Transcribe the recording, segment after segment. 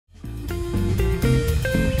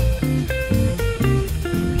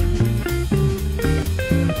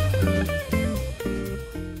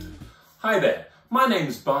Hi there, my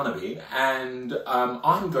name's Barnaby and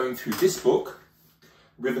I'm going through this book,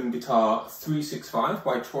 Rhythm Guitar 365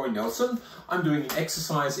 by Troy Nelson. I'm doing an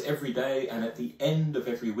exercise every day, and at the end of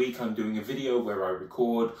every week I'm doing a video where I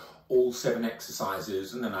record all 7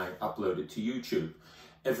 exercises and then I upload it to YouTube.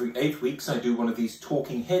 Every 8 weeks I do one of these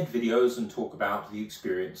talking head videos and talk about the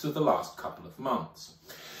experience of the last couple of months.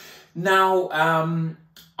 Now,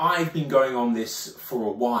 I've been going on this for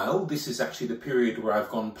a while. This is actually the period where I've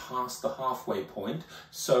gone past the halfway point.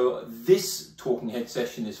 So this talking head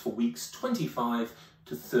session is for weeks 25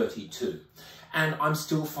 to 32. And I'm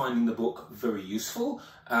still finding the book very useful.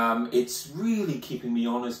 It's really keeping me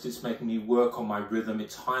honest. It's making me work on my rhythm.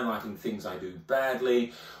 It's highlighting things I do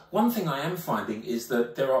badly. One thing I am finding is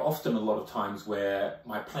that there are often a lot of times where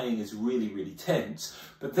my playing is really tense,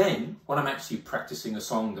 but then when I'm actually practicing a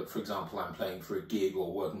song that, for example, I'm playing for a gig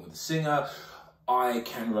or working with a singer, I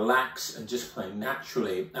can relax and just play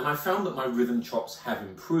naturally. And I found that my rhythm chops have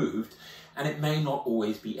improved, and it may not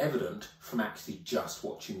always be evident from actually just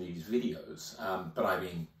watching these videos, but I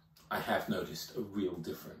mean, I have noticed a real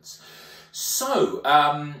difference. So,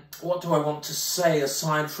 what do I want to say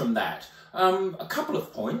aside from that? A couple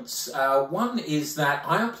of points. One is that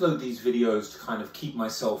I upload these videos to kind of keep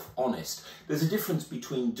myself honest. There's a difference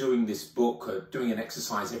between doing this book, doing an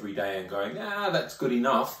exercise every day and going, that's good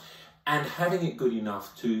enough, and having it good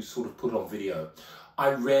enough to sort of put on video.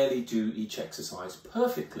 I rarely do each exercise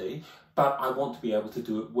perfectly, but I want to be able to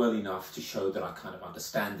do it well enough to show that I kind of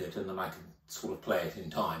understand it and then I can sort of play it in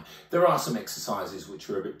time. There are some exercises which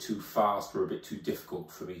are a bit too fast or a bit too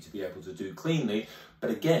difficult for me to be able to do cleanly, but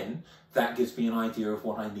again, that gives me an idea of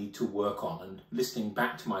what I need to work on, and listening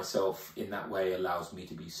back to myself in that way allows me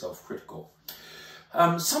to be self-critical.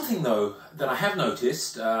 Something though that I have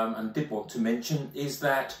noticed and did want to mention is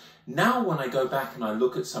that now when I go back and I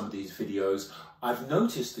look at some of these videos, I've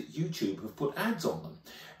noticed that YouTube have put ads on them.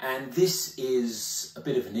 And this is a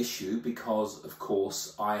bit of an issue because, of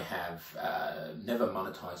course, I have never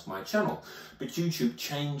monetized my channel. But YouTube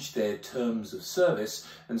changed their terms of service,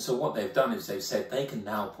 and so what they've done is they've said they can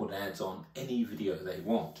now put ads on any video they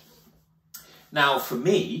want. Now, for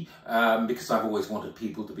me, because I've always wanted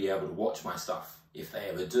people to be able to watch my stuff, if they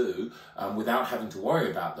ever do, without having to worry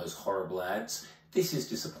about those horrible ads, this is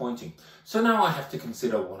disappointing. So now I have to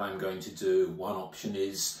consider what I'm going to do. One option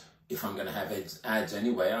is, if I'm going to have ads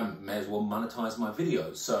anyway, I may as well monetize my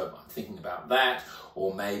videos. So I'm thinking about that,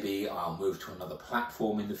 or maybe I'll move to another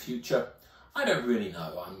platform in the future. I don't really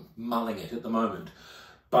know. I'm mulling it at the moment.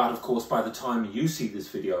 But of course, by the time you see this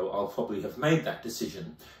video, I'll probably have made that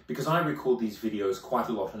decision, because I record these videos quite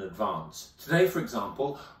a lot in advance. Today, for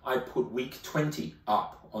example, I put week 20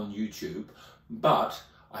 up on YouTube, but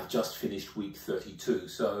I've just finished week 32,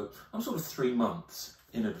 so I'm sort of 3 months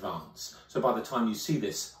in advance. So by the time you see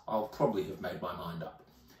this, I'll probably have made my mind up.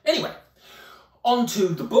 Anyway, on to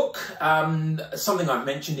the book. Something I've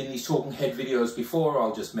mentioned in these talking head videos before,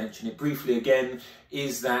 I'll just mention it briefly again,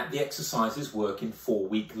 is that the exercises work in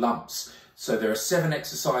 4-week lumps. So there are 7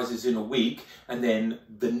 exercises in a week, and then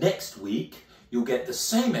the next week you'll get the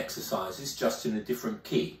same exercises just in a different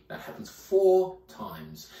key. That happens 4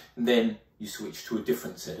 times, and then you switch to a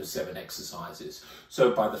different set of 7 exercises. So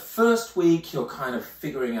by the first week, you're kind of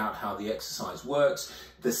figuring out how the exercise works.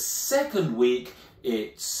 The second week,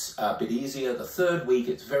 it's a bit easier. The third week,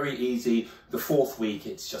 it's very easy. The fourth week,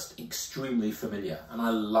 it's just extremely familiar. And I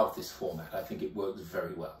love this format. I think it works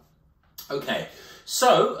very well. Okay,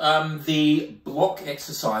 so the block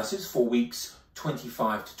exercises for weeks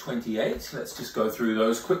 25 to 28. Let's just go through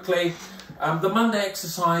those quickly. The Monday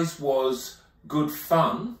exercise was good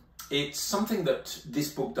fun. It's something that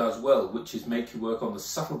this book does well, which is make you work on the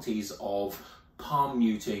subtleties of palm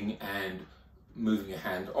muting and moving your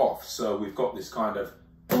hand off. So we've got this kind of...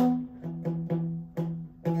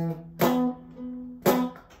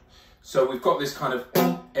 So we've got this kind of...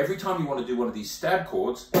 Every time you want to do one of these stab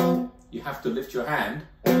chords, you have to lift your hand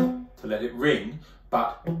to let it ring,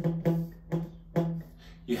 but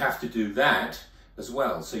you have to do that as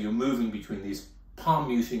well. So you're moving between these palm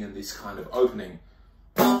muting and this kind of opening.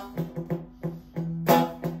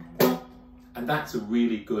 And that's a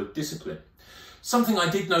really good discipline. Something I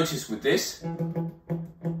did notice with this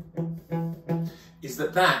is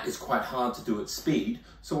that is quite hard to do at speed.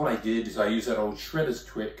 So what I did is I used that old shredder's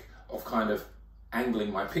trick of kind of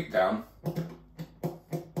angling my pick down,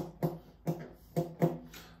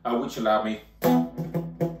 which allowed me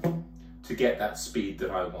to get that speed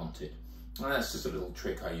that I wanted. And that's just a little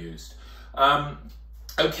trick I used.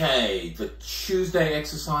 Okay, the Tuesday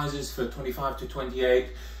exercises for 25 to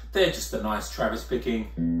 28, they're just a nice Travis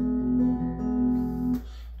picking,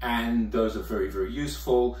 and those are very, very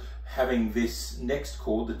useful. having this next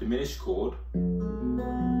chord, the diminished chord,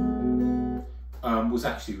 was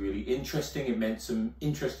actually really interesting. It meant some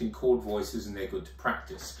interesting chord voices, and they're good to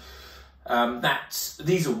practice.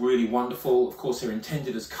 These are really wonderful. Of course, they're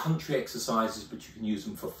intended as country exercises, but you can use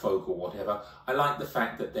them for folk or whatever. I like the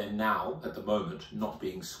fact that they're now, at the moment, not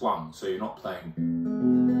being swung. So you're not playing,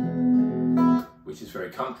 which is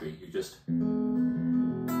very country. You just,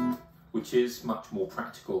 which is much more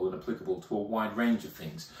practical and applicable to a wide range of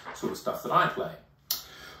things, sort of stuff that I play.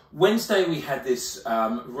 Wednesday we had this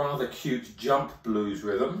rather cute jump blues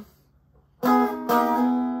rhythm.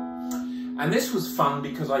 And this was fun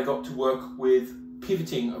because I got to work with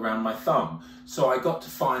pivoting around my thumb. So I got to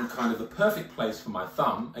find kind of the perfect place for my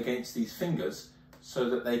thumb against these fingers so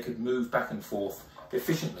that they could move back and forth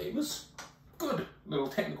efficiently. It was good, little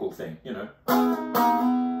technical thing, you know.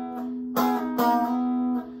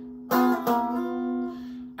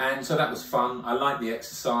 And so that was fun. I liked the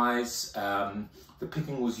exercise. The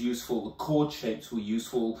picking was useful. The chord shapes were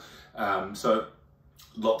useful. So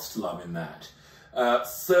lots to love in that.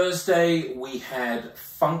 Thursday we had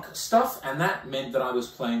funk stuff, and that meant that I was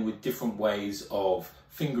playing with different ways of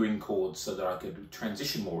fingering chords so that I could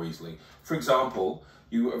transition more easily. For example,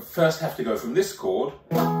 you first have to go from this chord,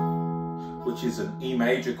 which is an E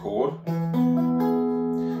major chord,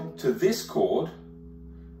 to this chord,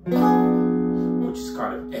 which is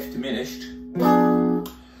kind of F diminished,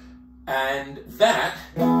 and that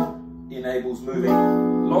enables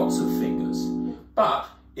moving lots of fingers. But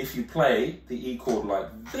if you play the E chord like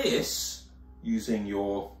this, using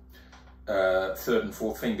your third and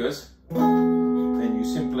fourth fingers, then you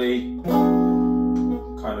simply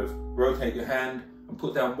kind of rotate your hand and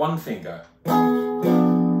put down one finger.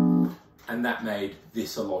 And that made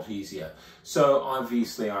this a lot easier. So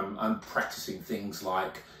obviously I'm practicing things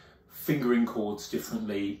like fingering chords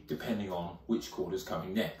differently depending on which chord is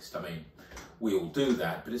coming next. I mean, we all do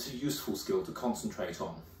that, but it's a useful skill to concentrate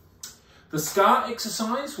on. The ska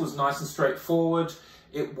exercise was nice and straightforward.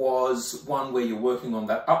 It was one where you're working on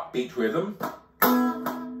that upbeat rhythm.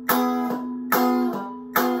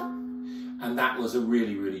 And that was a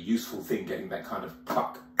really, really useful thing, getting that kind of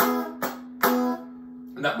pluck.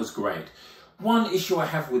 And that was great. One issue I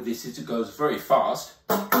have with this is it goes very fast.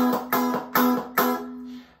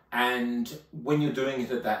 And when you're doing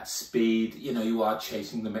it at that speed, you know, you are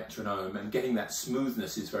chasing the metronome, and getting that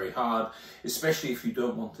smoothness is very hard, especially if you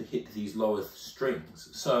don't want to hit these lower strings.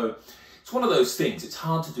 So it's one of those things. It's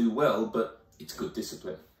hard to do well, but it's good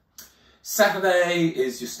discipline. Saturday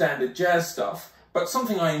is your standard jazz stuff, but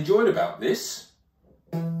something I enjoyed about this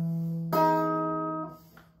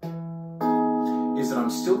is that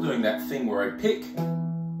I'm still doing that thing where I pick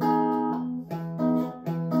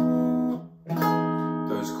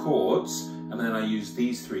chords, and then I use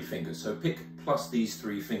these three fingers. So pick plus these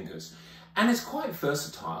three fingers. And it's quite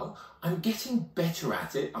versatile. I'm getting better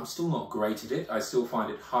at it. I'm still not great at it. I still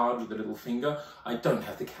find it hard with the little finger. I don't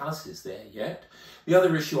have the calluses there yet. The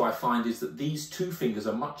other issue I find is that these two fingers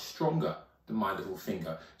are much stronger than my little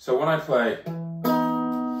finger. So when I play,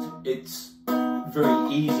 it's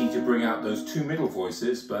very easy to bring out those two middle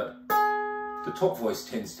voices, but the top voice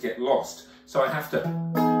tends to get lost. So I have to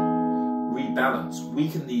rebalance,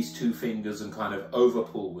 weaken these two fingers and kind of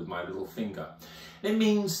overpull with my little finger. It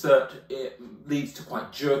means that it leads to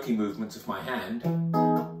quite jerky movements of my hand.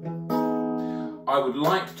 I would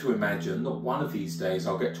like to imagine that one of these days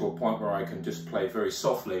I'll get to a point where I can just play very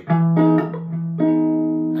softly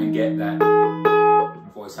and get that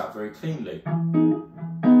voice out very cleanly.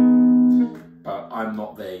 But I'm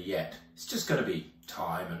not there yet. It's just going to be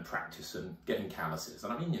time and practice and getting calluses.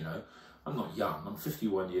 And I mean, you know, I'm not young, I'm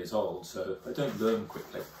 51 years old, so I don't learn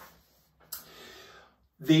quickly.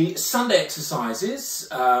 The Sunday exercises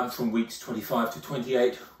from weeks 25 to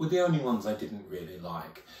 28 were the only ones I didn't really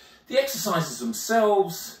like. The exercises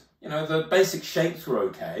themselves, you know, the basic shapes were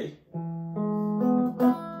okay.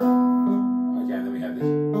 Again, then we have this,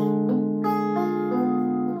 you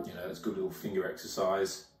know, it's a good little finger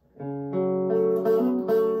exercise.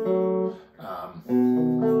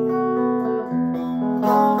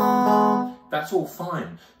 That's all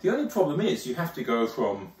fine. The only problem is you have to go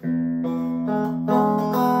from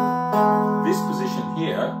this position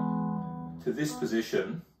here to this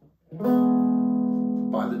position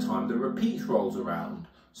by the time the repeat rolls around.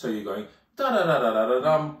 So you're going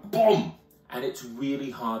da-da-da-da-da-da-dum, boom! And it's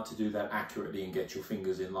really hard to do that accurately and get your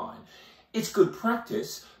fingers in line. It's good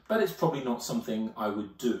practice, but it's probably not something I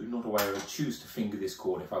would do, not a way I would choose to finger this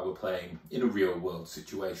chord if I were playing in a real world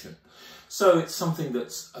situation. So it's something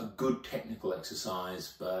that's a good technical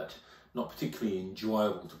exercise, but not particularly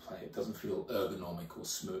enjoyable to play. It doesn't feel ergonomic or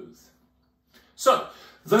smooth. So,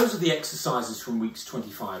 those are the exercises from weeks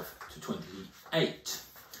 25 to 28.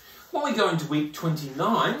 When we go into week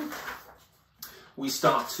 29, we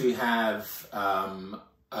start to have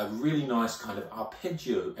a really nice kind of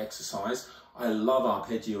arpeggio exercise. I love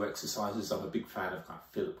arpeggio exercises. I'm a big fan of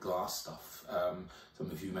Philip Glass stuff. Some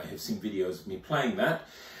of you may have seen videos of me playing that.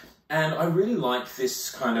 And I really like this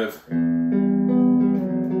kind of...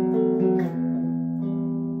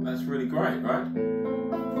 That's really great, right?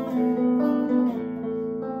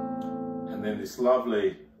 And then this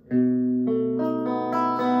lovely...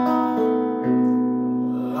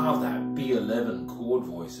 Love that B11 chord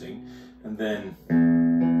voicing. And then...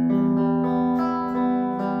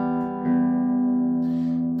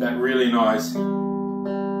 that really nice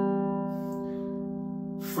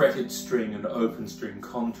fretted string and open string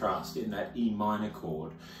contrast in that E minor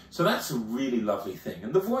chord. So that's a really lovely thing.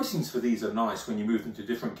 And the voicings for these are nice when you move them to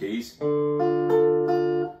different keys. You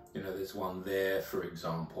know, there's one there, for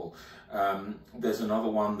example. There's another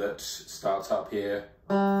one that starts up here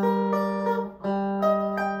and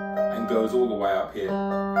goes all the way up here.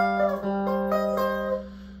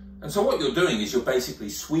 And so what you're doing is you're basically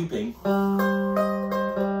sweeping.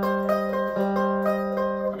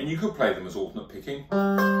 You could play them as alternate picking,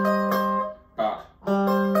 but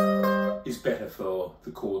is better for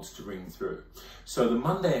the chords to ring through. So the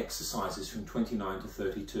Monday exercises from 29 to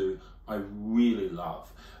 32 I really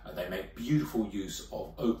love. They make beautiful use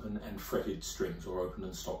of open and fretted strings, or open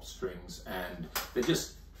and stopped strings, and they're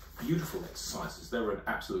just beautiful exercises. They were an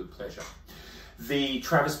absolute pleasure. The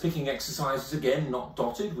Travis picking exercises, again, not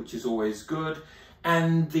dotted, which is always good.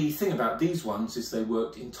 And the thing about these ones is they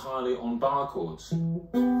worked entirely on bar chords.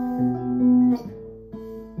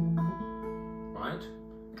 Right?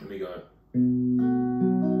 Let me go.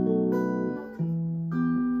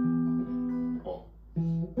 Oh.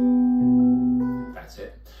 That's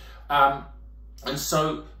it. And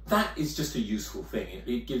so that is just a useful thing.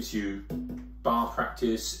 It gives you bar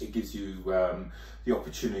practice, it gives you the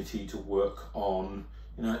opportunity to work on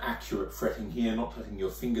accurate fretting here, not letting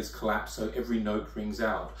your fingers collapse so every note rings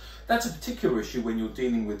out. That's a particular issue when you're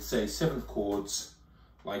dealing with, say, 7th chords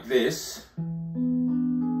like this.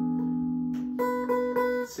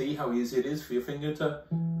 See how easy it is for your finger to...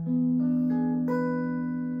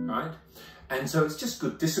 Right? And so it's just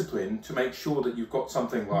good discipline to make sure that you've got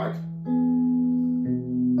something like...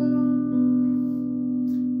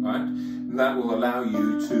 Right? And that will allow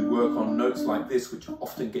you to work on notes like this, which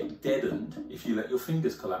often get deadened if you let your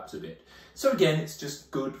fingers collapse a bit. So again, it's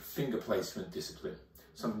just good finger placement discipline,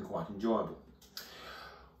 something quite enjoyable.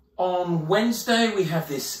 On Wednesday, we have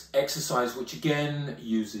this exercise, which again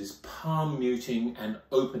uses palm muting and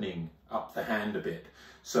opening up the hand a bit.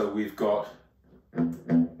 So we've got...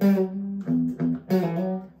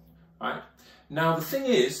 Right? Now, the thing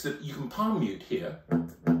is that you can palm mute here,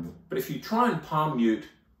 but if you try and palm mute,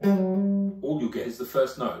 all you'll get is the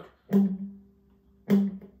first note.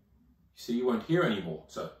 You see, you won't hear anymore.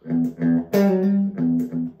 So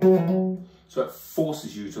it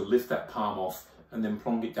forces you to lift that palm off and then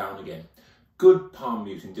plonk it down again. Good palm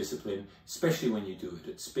muting discipline, especially when you do it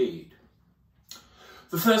at speed.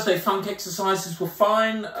 The Thursday funk exercises were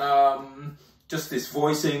fine. Just this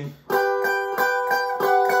voicing.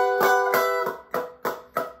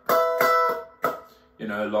 You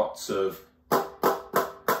know, lots of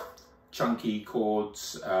chunky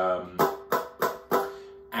chords,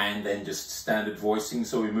 and then just standard voicing.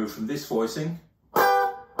 So we move from this voicing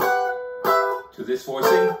to this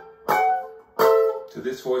voicing to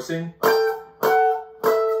this voicing,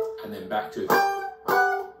 and then back to...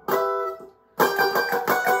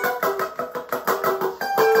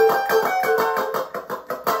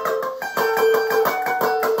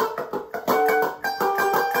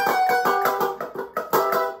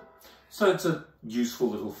 So it's a useful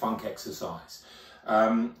little funk exercise.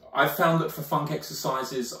 I found that for funk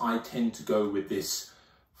exercises, I tend to go with this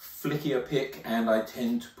flickier pick, and I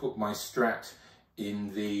tend to put my Strat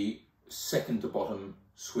in the second to bottom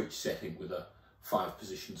switch setting with a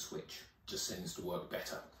 5-position switch. Just seems to work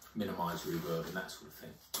better. Minimize reverb and that sort of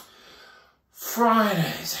thing.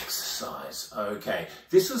 Friday's exercise. Okay,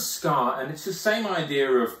 this was ska, and it's the same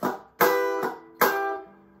idea of,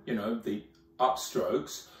 you know, the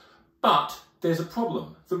upstrokes, but there's a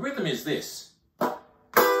problem. The rhythm is this.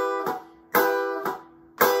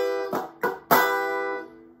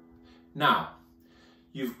 Now,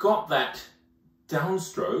 you've got that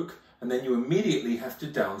downstroke, and then you immediately have to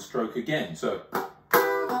downstroke again. So,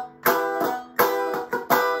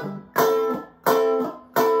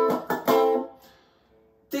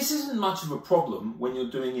 this isn't much of a problem when you're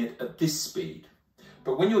doing it at this speed,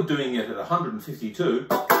 but when you're doing it at 152,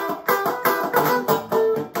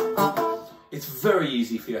 very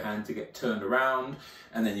easy for your hand to get turned around,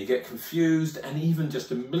 and then you get confused, and even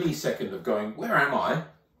just a millisecond of going, where am I?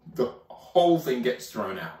 The whole thing gets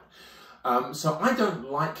thrown out. So I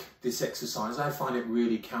don't like this exercise. I find it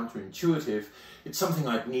really counterintuitive. It's something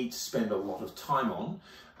I'd need to spend a lot of time on.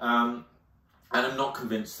 And I'm not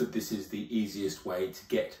convinced that this is the easiest way to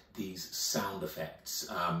get these sound effects.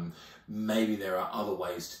 Maybe there are other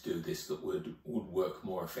ways to do this that would work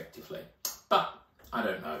more effectively. But I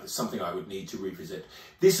don't know, there's something I would need to revisit.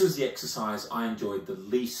 This was the exercise I enjoyed the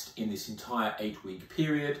least in this entire 8-week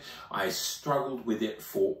period. I struggled with it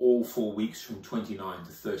for all 4 weeks from 29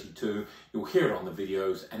 to 32. You'll hear it on the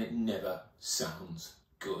videos, and it never sounds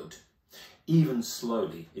good. Even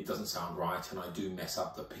slowly, it doesn't sound right, and I do mess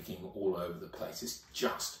up the picking all over the place. It's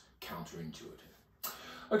just counterintuitive.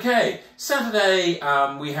 Okay, Saturday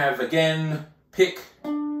we have again pick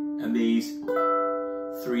and these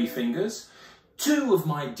 3 fingers. 2 of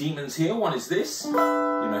my demons here. One is this, you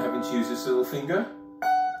know, having to use this little finger,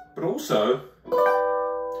 but also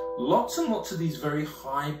lots and lots of these very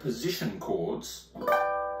high position chords,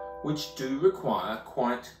 which do require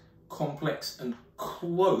quite complex and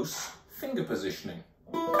close finger positioning,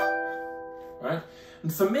 right?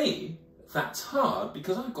 And for me, that's hard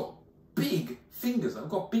because I've got big fingers, I've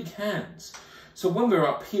got big hands. So when we're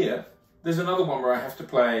up here, there's another one where I have to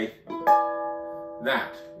play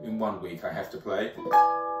that in 1 week I have to play.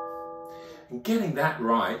 And getting that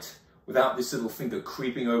right without this little finger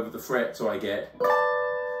creeping over the fret so I get,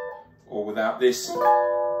 or without this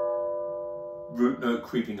root note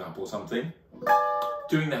creeping up or something,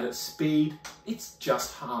 doing that at speed, it's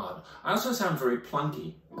just hard. I also sound very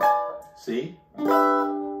plunky. See?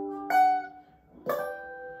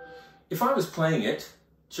 If I was playing it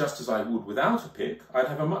just as I would without a pick, I'd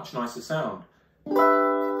have a much nicer sound.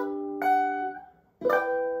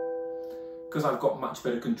 Because I've got much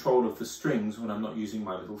better control of the strings when I'm not using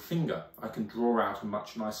my little finger. I can draw out a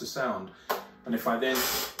much nicer sound. And if I then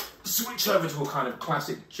switch over to a kind of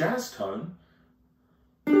classic jazz tone,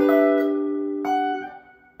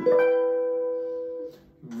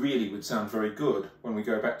 really would sound very good. When we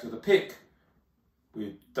go back to the pick,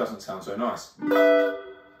 it doesn't sound so nice.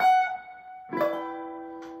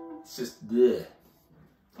 It's just there,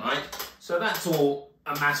 right? So that's all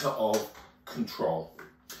a matter of control.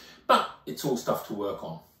 But it's all stuff to work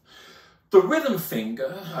on. The rhythm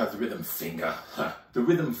figure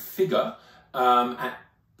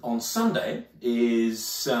on Sunday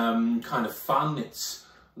is kind of fun. It's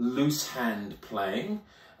loose hand playing.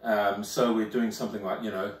 So we're doing something like,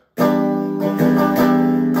 you know,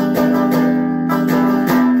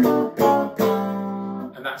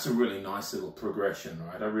 and that's a really nice little progression,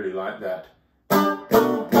 right? I really like that.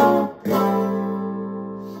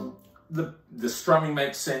 The strumming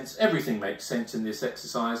makes sense, everything makes sense in this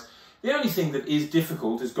exercise. The only thing that is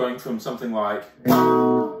difficult is going from something like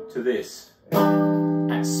to this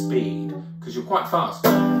at speed, because you're quite fast.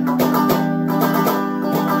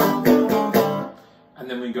 And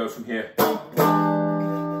then we go from here.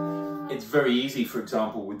 It's very easy, for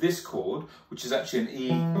example, with this chord, which is actually an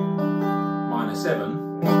E minor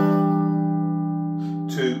 7,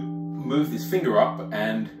 to move this finger up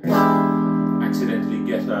and accidentally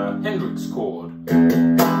get a Hendrix chord.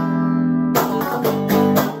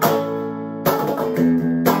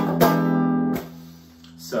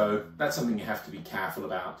 So that's something you have to be careful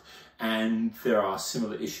about, and there are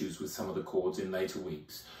similar issues with some of the chords in later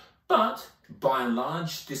weeks. But by and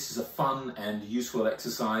large, this is a fun and useful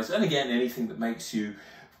exercise, and again, anything that makes you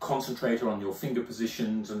concentrate on your finger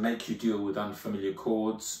positions and make you deal with unfamiliar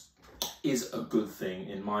chords is a good thing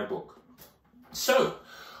in my book. So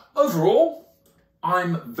overall,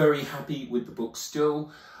 I'm very happy with the book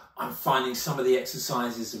still. I'm finding some of the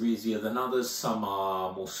exercises are easier than others. Some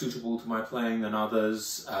are more suitable to my playing than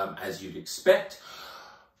others, as you'd expect.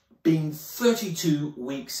 Being 32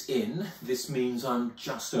 weeks in, this means I'm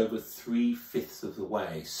just over 3/5 of the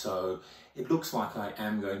way. So it looks like I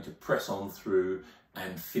am going to press on through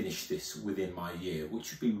and finish this within my year,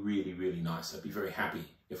 which would be really, really nice. I'd be very happy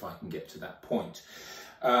if I can get to that point.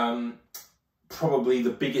 Probably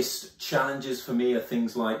the biggest challenges for me are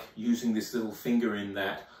things like using this little finger in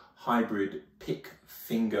that hybrid pick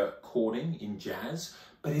finger chording in jazz.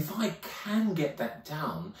 But if I can get that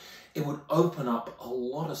down, it would open up a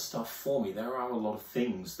lot of stuff for me. There are a lot of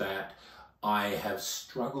things that I have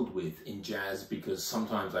struggled with in jazz because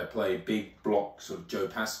sometimes I play big blocks of Joe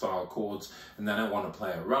Pass style chords and then I want to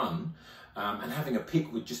play a run. And having a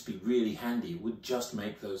pick would just be really handy. It would just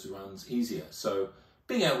make those runs easier. So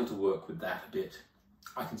being able to work with that a bit,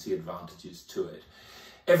 I can see advantages to it.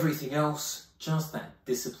 Everything else, just that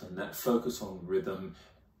discipline, that focus on rhythm,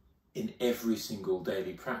 in every single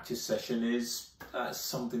daily practice session is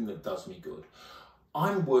something that does me good.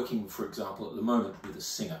 I'm working, for example, at the moment with a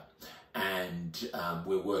singer, and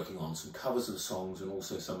we're working on some covers of songs and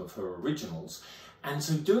also some of her originals. And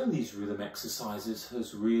so doing these rhythm exercises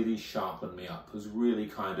has really sharpened me up, has really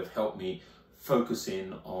kind of helped me focus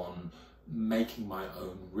in on making my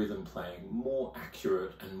own rhythm playing more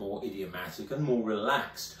accurate and more idiomatic and more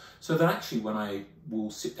relaxed, so that actually when I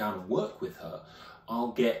will sit down and work with her,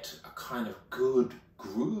 I'll get a kind of good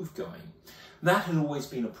groove going. That had always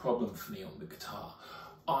been a problem for me on the guitar.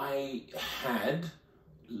 I had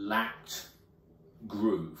lacked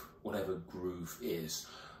groove, whatever groove is.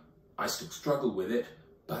 I still struggle with it,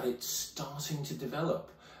 but it's starting to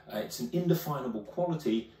develop. It's an indefinable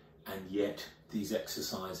quality, and yet these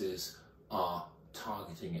exercises are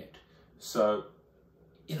targeting it. So,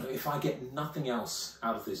 you know, if I get nothing else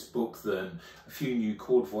out of this book than a few new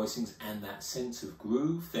chord voicings and that sense of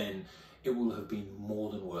groove, then it will have been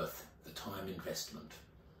more than worth the time investment.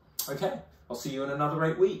 Okay, I'll see you in another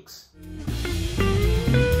 8 weeks.